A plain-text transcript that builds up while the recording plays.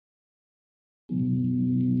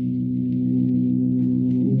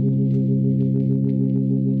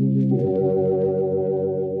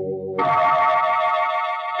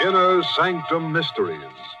Inner Sanctum Mysteries.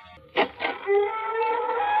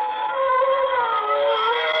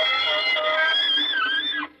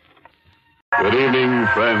 Good evening,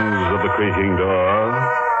 friends of the creaking door.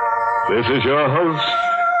 This is your host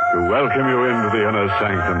to welcome you into the Inner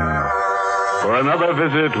Sanctum for another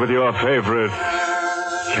visit with your favorite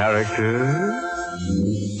character.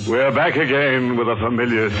 We're back again with a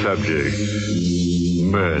familiar subject,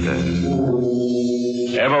 murder.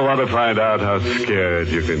 Ever want to find out how scared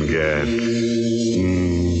you can get?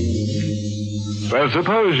 Well,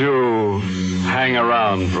 suppose you hang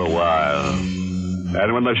around for a while.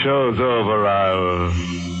 And when the show's over, I'll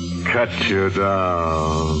cut you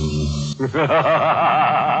down.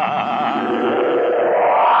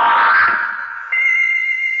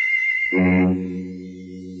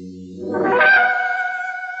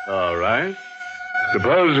 All right.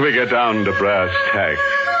 Suppose we get down to brass tacks.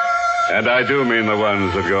 And I do mean the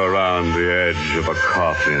ones that go around the edge of a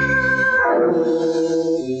coffin.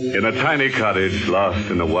 In a tiny cottage lost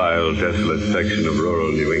in a wild, desolate section of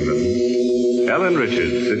rural New England, Ellen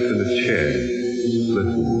Richards sits in a chair,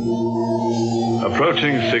 listening.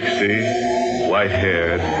 Approaching 60,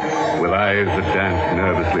 white-haired, with eyes that dance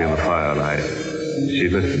nervously in the firelight, she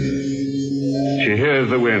listens. She hears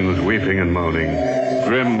the winds weeping and moaning,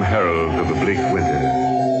 grim heralds of the bleak winter.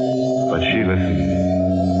 But she listens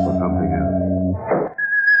for something else.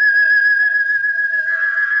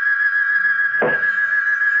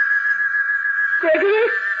 Gregory?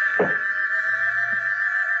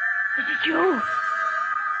 Is it you?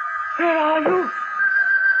 Where are you?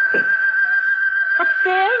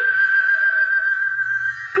 Upstairs?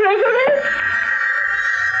 Gregory?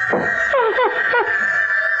 Oh,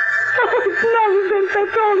 it's nonsense,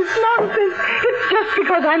 that's all. It's nonsense. It's just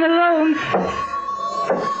because I'm alone. Gregory!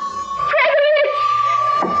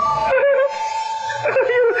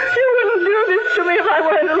 You wouldn't do this to me if I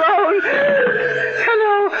weren't alone.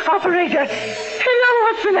 Hello, operator. Hello,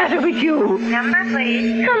 what's the matter with you? Number,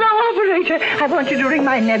 please. Hello, operator. I want you to ring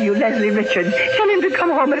my nephew, Leslie Richards. Tell him to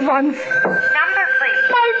come home at once. Number, please.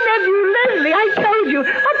 My nephew, Leslie, I told you.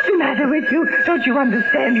 What's the matter with you? Don't you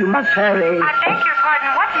understand? You must hurry. I beg your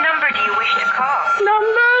pardon. What number do you wish to call?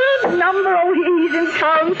 Number? Oh, he's in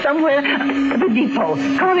town somewhere. The depot.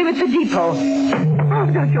 Call him at the depot. Oh,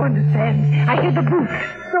 don't you understand? I hear the boots.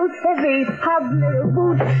 Those heavy, hobnail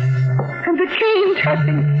boots. And the chain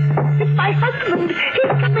tapping. It's my husband.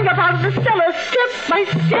 He's coming up out of the cellar, step by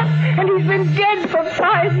step. And he's been dead for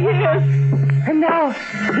 5 years. And now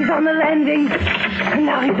he's on the landing. And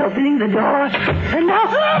now he's opening the door. And now...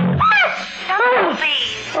 Number,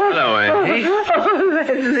 please. Hello, Auntie. Oh,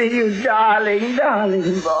 Leslie, you darling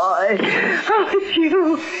boy. Oh, it's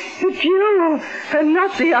you, and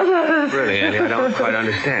not the other. Really, Auntie, I don't quite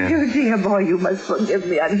understand. You dear boy, you must forgive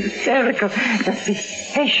me. I'm hysterical. Just be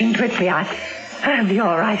patient with me. I'll be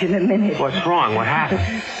all right in a minute. What's wrong? What happened?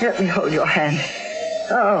 Let me hold your hand.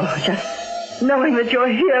 Oh, just knowing that you're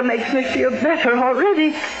here makes me feel better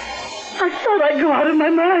already. I thought I'd go out of my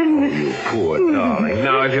mind. You poor darling.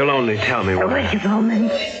 Now, if you'll only tell me what... Wait a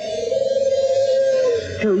moment.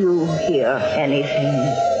 Do you hear anything?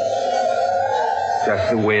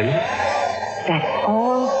 Just the wind? That's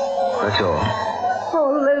all? That's all.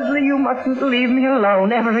 Oh, Leslie, you mustn't leave me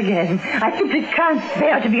alone ever again. I simply can't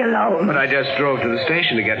bear to be alone. But I just drove to the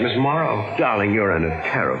station to get Miss Morrow. Darling, you're in a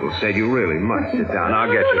terrible state. You really must sit down.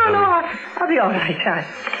 I'll get you something. No, I'll be all right.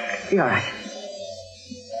 I'll be all right.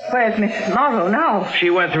 Where's Miss Morrow now? She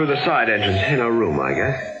went through the side entrance in her room, I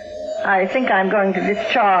guess. I think I'm going to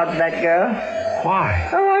discharge that girl. Why?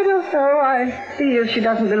 Oh, I don't know. I feel she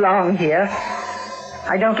doesn't belong here.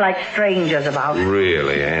 I don't like strangers about.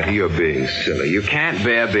 Really, Auntie, you're being silly. You can't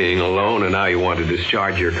bear being alone, and now you want to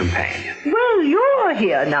discharge your companion. Well, you're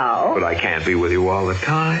here now. But I can't be with you all the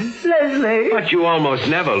time. Leslie. But you almost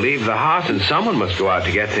never leave the house, and someone must go out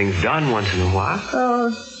to get things done once in a while.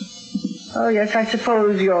 Oh, yes, I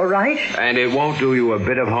suppose you're right. And it won't do you a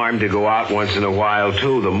bit of harm to go out once in a while,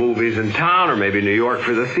 too. The movies in town, or maybe New York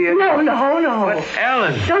for the theater. No. But,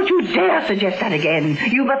 Ellen... Don't you dare suggest that again.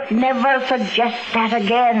 You must never suggest that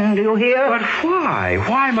again, do you hear? But why?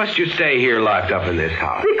 Why must you stay here locked up in this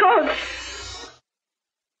house?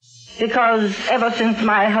 Because ever since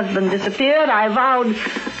my husband disappeared, I vowed...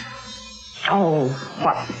 Oh,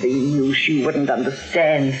 what's the use? You wouldn't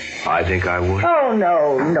understand. I think I would. Oh,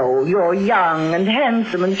 no. You're young and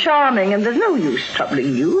handsome and charming, and there's no use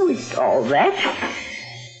troubling you with all that.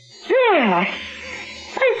 There.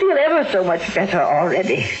 I feel ever so much better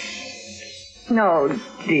already. No,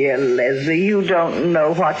 dear Leslie, you don't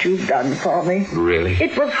know what you've done for me. Really?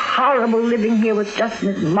 It was horrible living here with just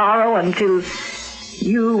Miss Morrow until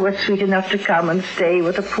You were sweet enough to come and stay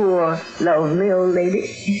with a poor, lonely old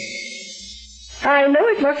lady. I know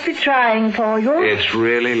it must be trying for you. It's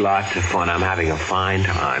really lots of fun. I'm having a fine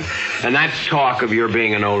time. And that talk of your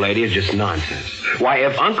being an old lady is just nonsense. Why,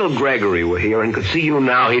 if Uncle Gregory were here and could see you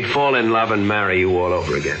now, he'd fall in love and marry you all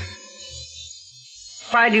over again.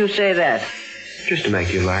 Why do you say that? Just to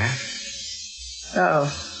make you laugh. Oh.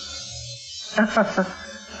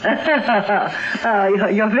 Oh,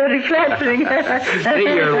 you're very flattering.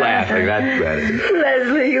 You're laughing. That's better.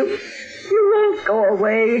 Leslie, you won't go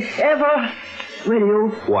away, ever, will you?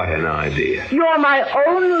 What an idea. You're my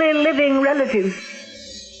only living relative.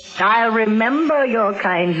 I'll remember your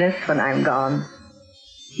kindness when I'm gone.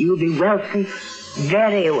 You'll be wealthy,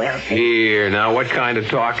 very wealthy. Here, now, what kind of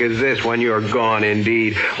talk is this when you're gone,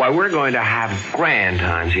 indeed? Why, we're going to have grand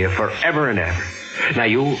times here forever and ever. Now,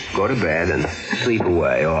 you go to bed and sleep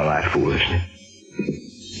away all that foolishness.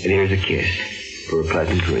 And here's a kiss for a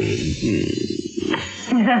pleasant dream.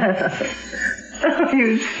 Oh,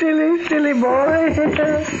 you silly, silly boy.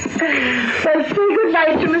 Well, say good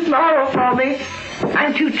night to Miss Morrow for me.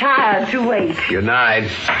 I'm too tired to wait. Good night.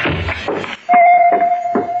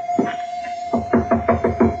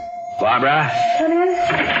 Barbara? Come in.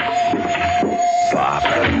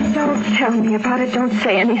 Barbara. Don't tell me about it. Don't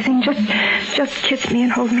say anything. Just kiss me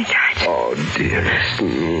and hold me tight. Oh, dearest.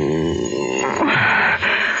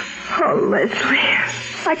 Oh, Leslie.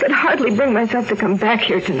 I could hardly bring myself to come back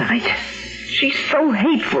here tonight. She's so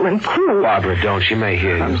hateful and cruel. Barbara, don't. She may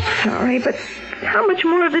hear you. I'm sorry, but how much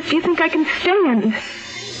more of this do you think I can stand?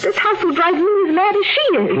 This house will drive me as mad as she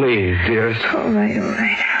is. Please, dearest. All right.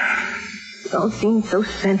 It all seems so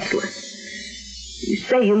senseless. You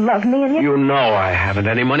say you love me, and yet... You know I haven't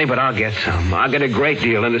any money, but I'll get some. I'll get a great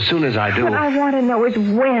deal, and as soon as I do... What I want to know is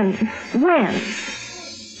when. When?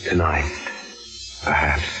 Tonight,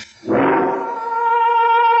 perhaps.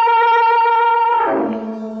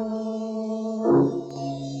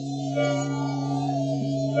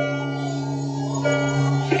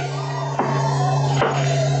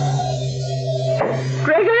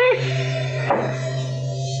 Gregory?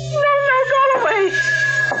 No, go away.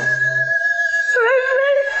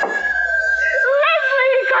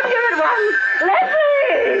 Leslie, come here at once.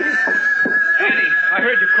 Leslie! Annie, I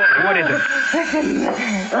heard you calling. What is it?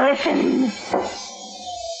 Listen.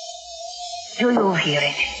 Do you hear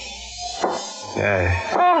it?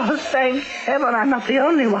 Yes. Oh, thank heaven I'm not the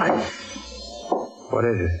only one. What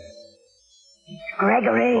is it?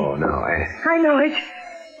 Gregory. Oh, no, I know it.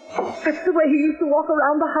 That's the way he used to walk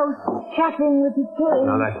around the house, chatting with his cane.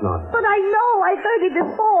 No, that's not. But I know. I heard it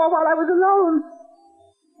before while I was alone.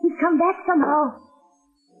 He's come back somehow.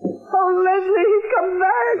 Oh, Leslie, he's come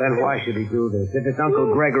back. Then why should he do this? If it's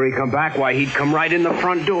Uncle Gregory come back, why, he'd come right in the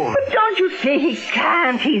front door. But don't you see he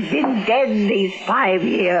can't? He's been dead these 5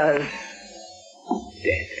 years.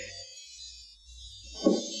 Dead.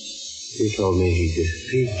 You told me he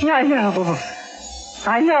disappeared. I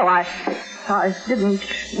know. I didn't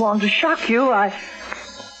want to shock you.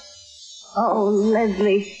 Oh,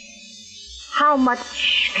 Leslie, how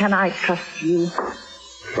much can I trust you?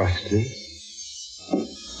 Trust me?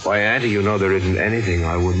 Why, Auntie, you know there isn't anything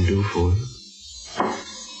I wouldn't do for you.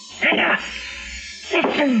 Anna,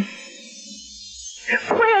 listen.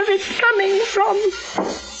 Where's it coming from?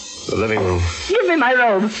 The living room. Give me my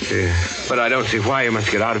robe. Yeah, but I don't see why you must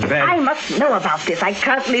get out of bed. I must know about this. I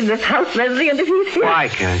can't leave this house, Leslie, and if he's here... Why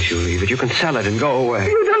can't you leave it? You can sell it and go away.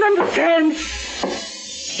 You don't understand.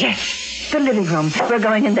 Yes, the living room. We're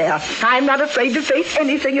going in there. I'm not afraid to face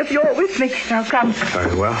anything if you're with me. Now, come.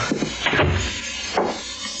 Very well.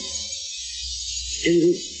 Do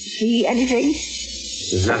you see anything?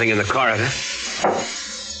 There's nothing in the corridor.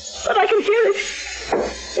 But I can hear it.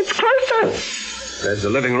 It's closer. There's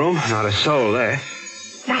the living room. Not a soul there.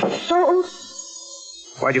 Not so.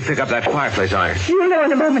 Why'd you pick up that fireplace iron? You'll know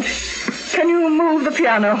in a moment. Can you move the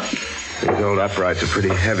piano? These old uprights are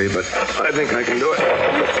pretty heavy, but I think I can do it.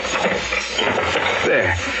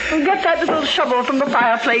 There. Get that little shovel from the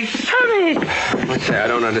fireplace. Hurry. What's that? I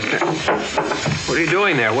don't understand. What are you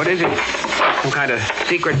doing there? What is it? Some kind of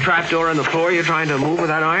secret trapdoor in the floor you're trying to move with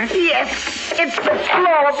that iron? Yes, it's the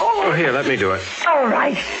floorboard. Oh, here, let me do it. All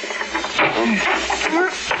right. I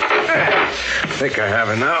think I have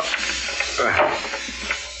it now.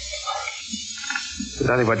 There's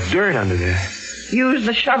nothing but dirt under there. Use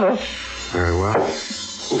the shovel. Very well.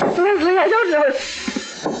 Leslie, I don't know.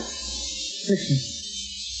 Listen.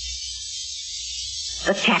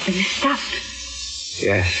 The tapping stopped.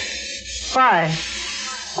 Yes. Why?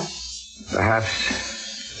 Perhaps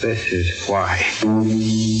this is why.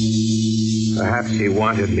 Perhaps he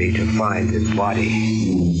wanted me to find his body.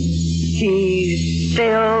 She's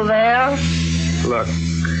still there? Look,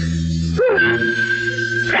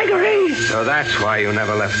 Gregory! so that's why you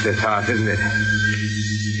never left this house, isn't it?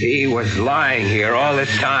 He was lying here all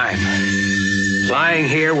this time. Lying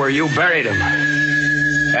here where you buried him.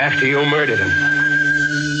 After you murdered him.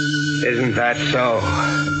 Isn't that so?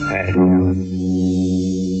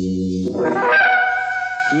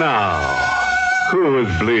 Now, who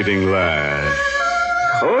is bleeding last?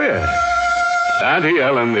 Oh, yes. Auntie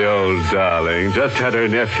Ellen, the old darling, just had her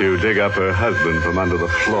nephew dig up her husband from under the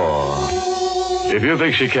floor. If you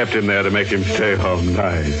think she kept him there to make him stay all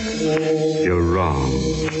night, you're wrong.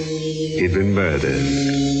 He'd been murdered.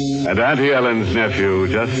 And Auntie Ellen's nephew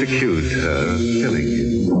just accused her of killing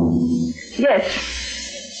him.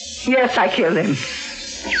 Yes. Yes, I killed him.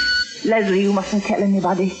 Leslie, you mustn't tell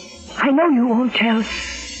anybody. I know you won't tell.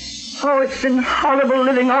 Oh, it's been horrible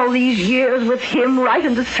living all these years with him right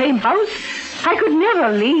in the same house. I could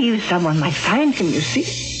never leave. Someone might find him, you see.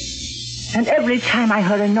 And every time I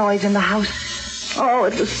heard a noise in the house, oh,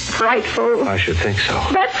 it was frightful. I should think so.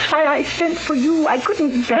 That's why I sent for you. I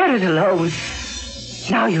couldn't bear it alone.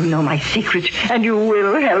 Now you know my secret, and you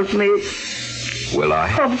will help me. Will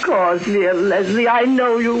I? Of course, dear Leslie. I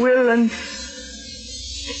know you will, and...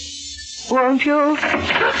 Won't you?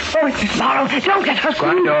 Oh, it's Miss Morrow. Don't get her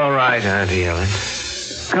Quite all right, Auntie Ellen.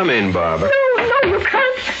 Come in, Barbara. No, you can't.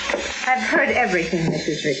 I've heard everything,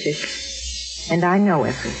 Mrs. Richards. And I know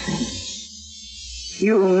everything.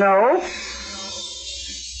 You know?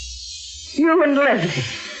 You and Leslie.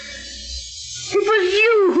 It was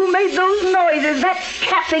you who made those noises. That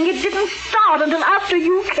tapping, it didn't start until after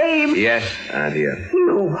you came. Yes, Auntie Ellen.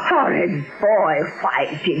 You horrid boy.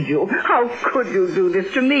 Why did you? How could you do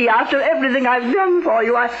this to me after everything I've done for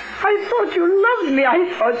you? I thought you loved me. I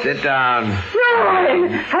thought... Sit down. No,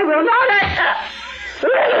 I will not.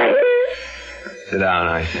 Leslie! Sit down,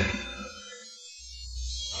 I said.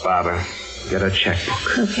 Barbara, get a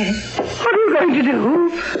checkbook. Okay. What are you going to do?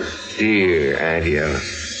 Dear Auntie Ellen,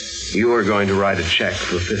 you are going to write a check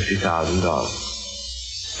for $50,000.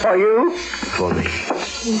 For you? For me.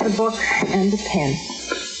 Here's a book and a pen.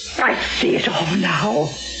 I see it all now.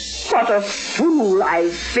 What a fool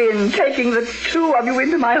I've been, taking the two of you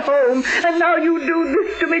into my home, and now you do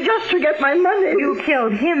this to me just to get my money. You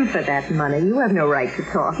killed him for that money. You have no right to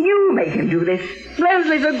talk. You made him do this.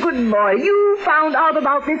 Leslie's a good boy. You found out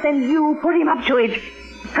about this, and you put him up to it.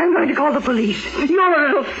 I'm going to call the police. You're a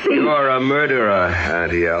little thief. You're a murderer,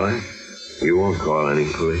 Auntie Ellen. You won't call any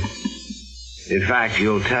police. In fact,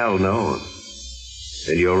 you'll tell no one.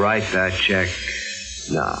 And you'll write that check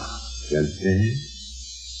now. You understand?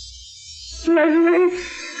 Leslie?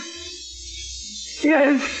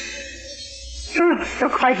 Yes. You're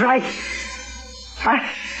quite right.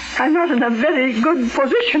 I'm not in a very good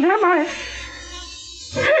position, am I?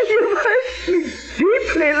 You hurt me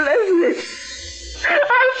deeply, Leslie.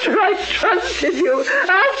 After I trusted you. After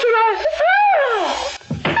I...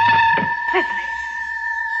 Leslie,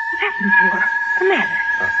 what happened to her? What's the matter?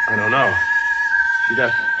 I don't know. She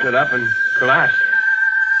just stood up and collapsed.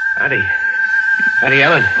 Auntie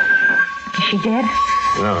Ellen. Is she dead?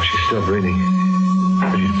 No, she's still breathing.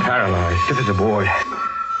 But she's paralyzed, stiff as a board.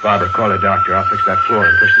 Barbara, call the doctor. I'll fix that floor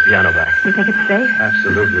and push the piano back. You think it's safe?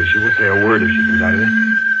 Absolutely. She won't say a word if she comes out of this.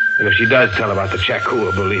 And if she does tell about the check, who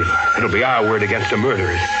will believe her? It'll be our word against the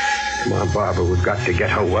murderers. Come on, Barbara. We've got to get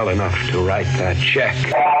her well enough to write that check.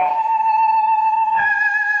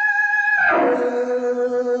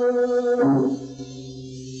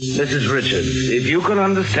 Mrs. Richards, if you can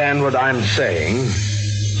understand what I'm saying,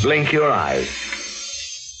 blink your eyes.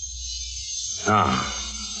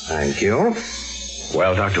 Thank you.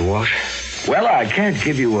 Well, Dr. Walsh? Well, I can't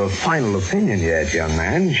give you a final opinion yet, young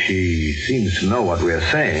man. She seems to know what we're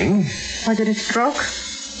saying. Was it a stroke?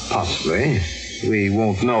 Possibly. We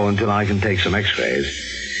won't know until I can take some x-rays.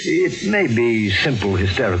 It may be simple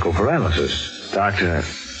hysterical paralysis. Doctor,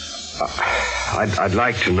 I'd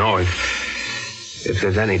like to know if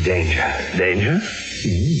there's any danger. Danger?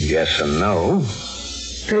 Yes and no.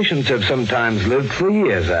 Patients have sometimes lived for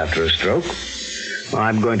years after a stroke.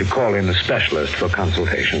 I'm going to call in a specialist for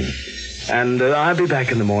consultation. And I'll be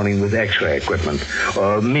back in the morning with x-ray equipment.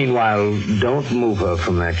 Meanwhile, don't move her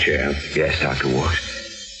from that chair. Yes, Dr.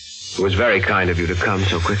 Walsh. It was very kind of you to come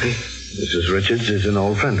so quickly. Mrs. Richards is an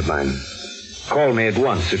old friend of mine. Call me at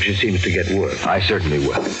once if she seems to get worse. I certainly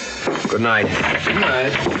will. Good night. Good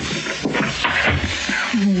night.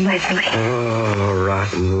 Leslie. Oh,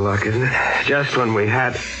 rotten luck, isn't it? Just when we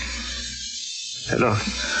had... Look.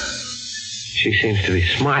 She seems to be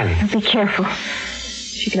smiling. Be careful.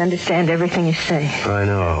 She can understand everything you say. I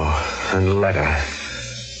know. And let her.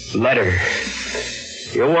 Let her.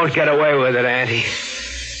 You won't get away with it, Auntie.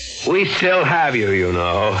 We still have you, you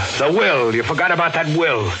know. The will. You forgot about that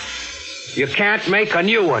will. You can't make a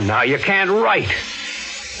new one now. You can't write.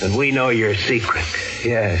 And we know your secret.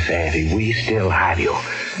 Yes, Auntie, we still have you.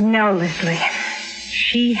 No, Leslie.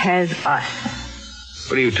 She has us.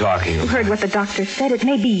 What are you talking about? You heard what the doctor said. It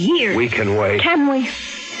may be years. We can wait. Can we?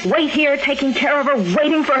 Wait here, taking care of her,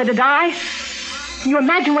 waiting for her to die? Can you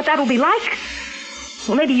imagine what that'll be like?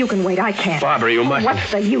 Well, maybe you can wait. I can't. Barbara, you mustn't. What's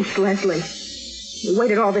the use, Leslie? We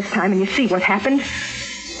waited all this time, and you see what happened.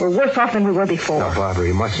 We're worse off than we were before. No, Barbara,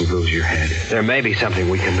 you mustn't lose your head. There may be something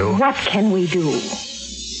we can do. What can we do?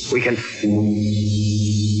 We can...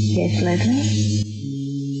 Yes, Leslie?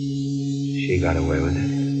 She got away with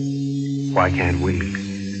it. Why can't we?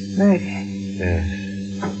 Murder. Yes.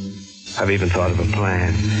 I've even thought of a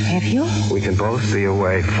plan. Have you? We can both be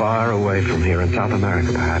away, far away from here, in South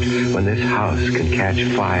America, perhaps, when this house can catch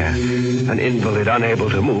fire. An invalid unable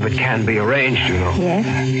to move, it can be arranged, you know. Yes.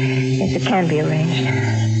 Yes, it can be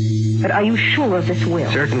arranged. But are you sure of this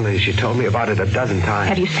will? Certainly. She told me about it a dozen times.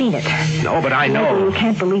 Have you seen it? No, but I know. Maybe you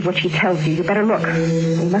can't believe what she tells you. You better look.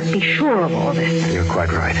 You must be sure of all this. You're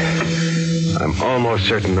quite right. I'm almost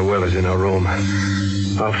certain the will is in her room.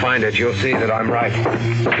 I'll find it. You'll see that I'm right. Did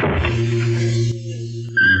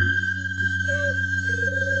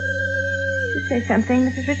you say something,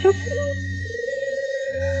 Mrs. Richards?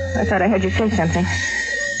 I thought I heard you say something.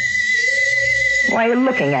 Why are you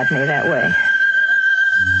looking at me that way?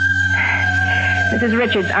 Mrs.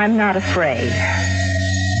 Richards, I'm not afraid.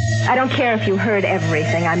 I don't care if you heard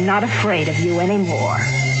everything. I'm not afraid of you anymore.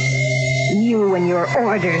 You and your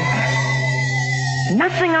orders.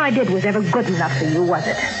 Nothing I did was ever good enough for you, was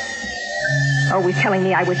it? Always telling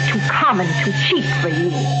me I was too common, too cheap for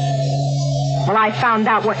you. Well, I found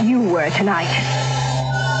out what you were tonight.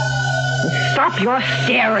 And stop your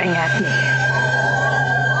staring at me.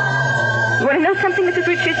 You want to know something, Mrs.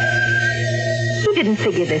 Richards? He didn't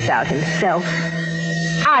figure this out himself.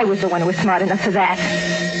 I was the one who was smart enough for that.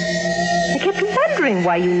 I kept wondering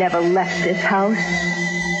why you never left this house.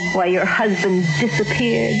 Why your husband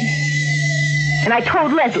disappeared. And I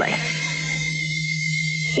told Leslie.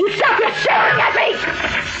 You stop your staring at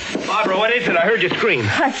me! Barbara, what is it? I heard you scream.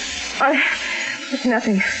 It's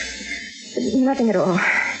nothing. Nothing at all.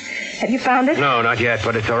 Have you found it? No, not yet,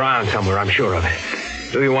 but it's around somewhere, I'm sure of it.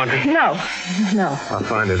 Do you want it? No. I'll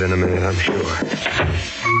find it in a minute, I'm sure.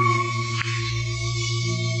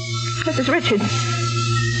 Mrs. Richards.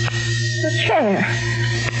 The chair.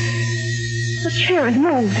 The chair is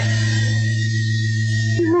moved.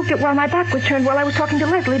 You moved it while my back was turned while I was talking to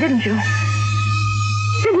Leslie, didn't you?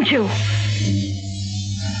 Didn't you?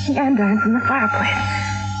 The andiron from the fireplace.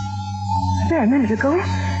 There a minute ago.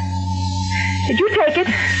 Did you take it?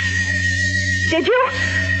 Did you?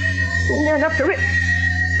 Isn't there enough to rip?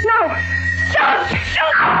 No! Don't!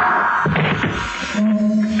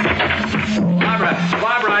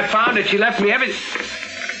 Barbara, I found it. She left me everything.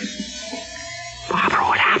 Barbara,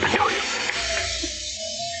 what happened to you?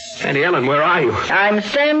 Auntie Ellen, where are you? I'm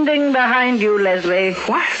standing behind you, Leslie.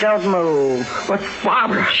 What? Don't move. But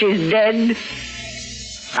Barbara... She's dead.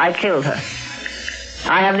 I killed her.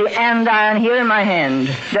 I have the andiron here in my hand.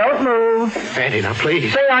 Don't move. Auntie, now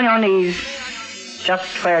please. Stay on your knees.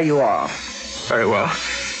 Just where you are. Very well.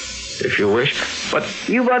 If you wish. But...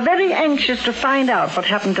 You were very anxious to find out what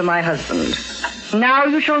happened to my husband. Now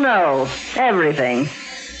you shall know everything.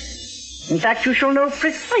 In fact, you shall know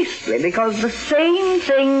precisely, because the same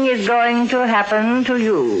thing is going to happen to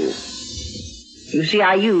you. You see,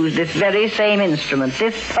 I used this very same instrument,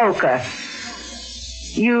 this poker.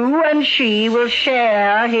 You and she will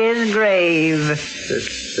share his grave.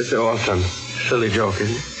 It's all some silly joke,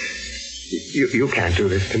 isn't it? You can't do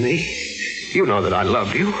this to me. You know that I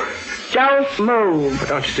love you. Don't move. But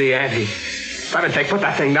don't you see, Auntie? Say, put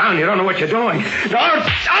that thing down. You don't know what you're doing. Don't!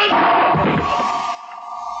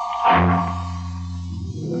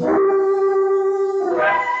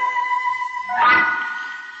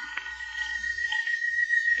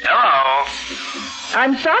 Hello.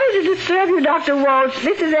 I'm sorry to disturb you, Dr. Walsh.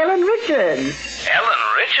 This is Ellen Richards. Ellen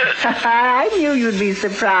Richards? I knew you'd be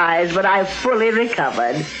surprised, but I've fully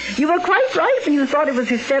recovered. You were quite right when you thought it was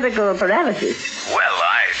hysterical paralysis. Well,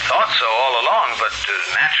 I thought so all along, but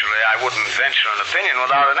naturally I wouldn't venture an opinion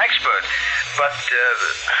without an expert. But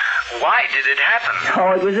why did it happen?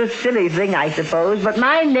 Oh, it was a silly thing, I suppose, but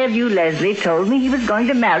my nephew Leslie told me he was going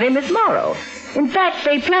to marry Miss Morrow. In fact,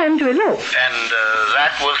 they planned to elope. And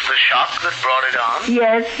that was the shock that brought it on?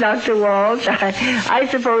 Yes, Dr. Walsh. I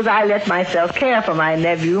suppose I let myself care for my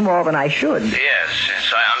nephew more than I should.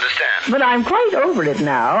 Yes, I understand. But I'm quite over it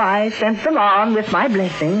now. I sent them on with my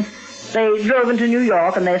blessing. They drove into New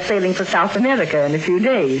York, and they're sailing for South America in a few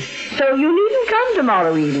days. So you needn't come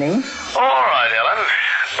tomorrow evening. All right, Ellen.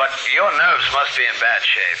 But your nerves must be in bad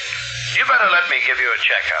shape. You better let me give you a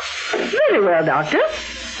checkup. Very well, Doctor.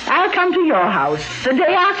 I'll come to your house the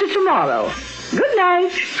day after tomorrow. Good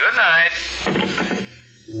night. Good night.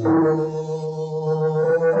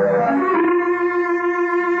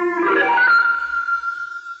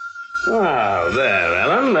 Oh, there,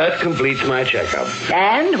 Ellen. That completes my checkup.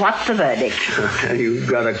 And what's the verdict? You've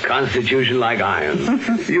got a constitution like iron.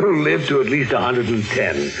 You'll live to at least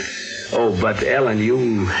 110. Oh, but, Ellen,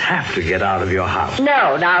 you have to get out of your house.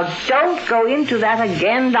 No, now, don't go into that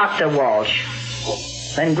again, Dr. Walsh.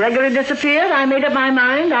 When Gregory disappeared, I made up my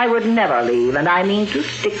mind I would never leave, and I mean to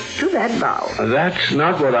stick to that vow. That's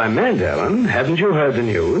not what I meant, Ellen. Haven't you heard the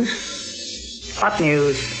news? What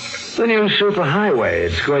news? The new superhighway.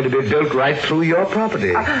 It's going to be built right through your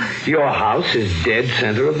property. Your house is dead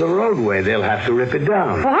center of the roadway. They'll have to rip it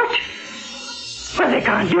down. What? Well, they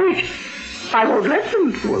can't do it. I won't let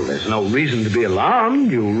them. Well, there's no reason to be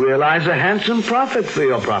alarmed. You'll realize a handsome profit for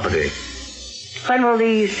your property. When will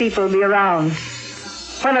these people be around?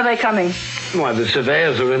 When are they coming? Why, the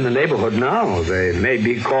surveyors are in the neighborhood now. They may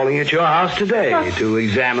be calling at your house today to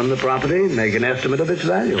examine the property and make an estimate of its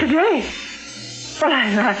value. Today? Well,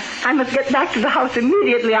 I must get back to the house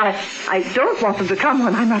immediately. I don't want them to come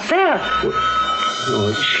when I'm not there. Oh,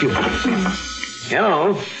 excuse me.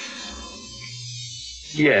 Hello?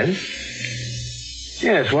 Yes?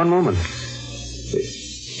 Yes, one moment.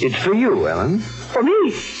 It's for you, Ellen. For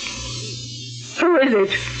me? Who is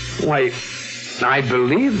it? Why, I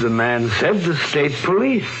believe the man said the state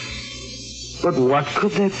police. But what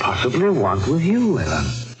could they possibly want with you, Ellen?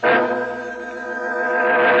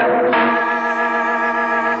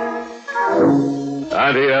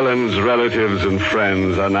 Auntie Ellen's relatives and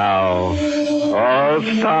friends are now all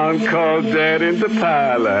stone cold dead in the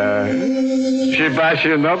parlor. She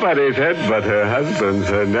bashing nobody's head but her husband's,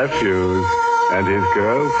 her nephews, and his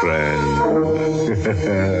girlfriend.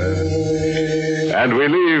 And we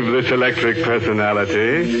leave this electric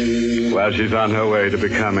personality while she's on her way to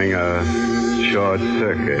becoming a short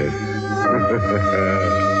circuit.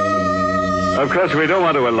 Of course, we don't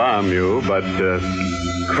want to alarm you, but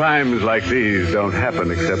crimes like these don't happen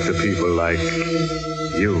except to people like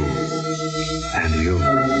you and you.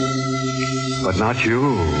 But not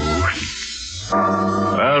you.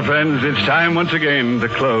 Well, friends, it's time once again to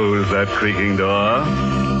close that creaking door.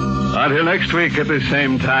 Until next week at the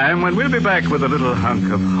same time, when we'll be back with a little hunk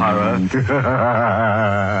of horror.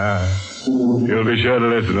 You'll be sure to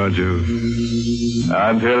listen, won't you?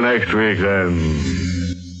 Until next week, then.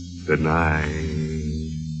 Good night.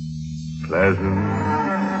 Pleasant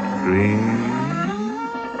dreams.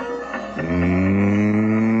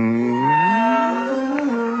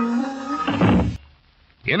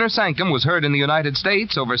 Inner Sanctum was heard in the United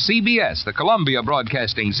States over CBS, the Columbia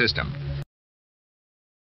Broadcasting System.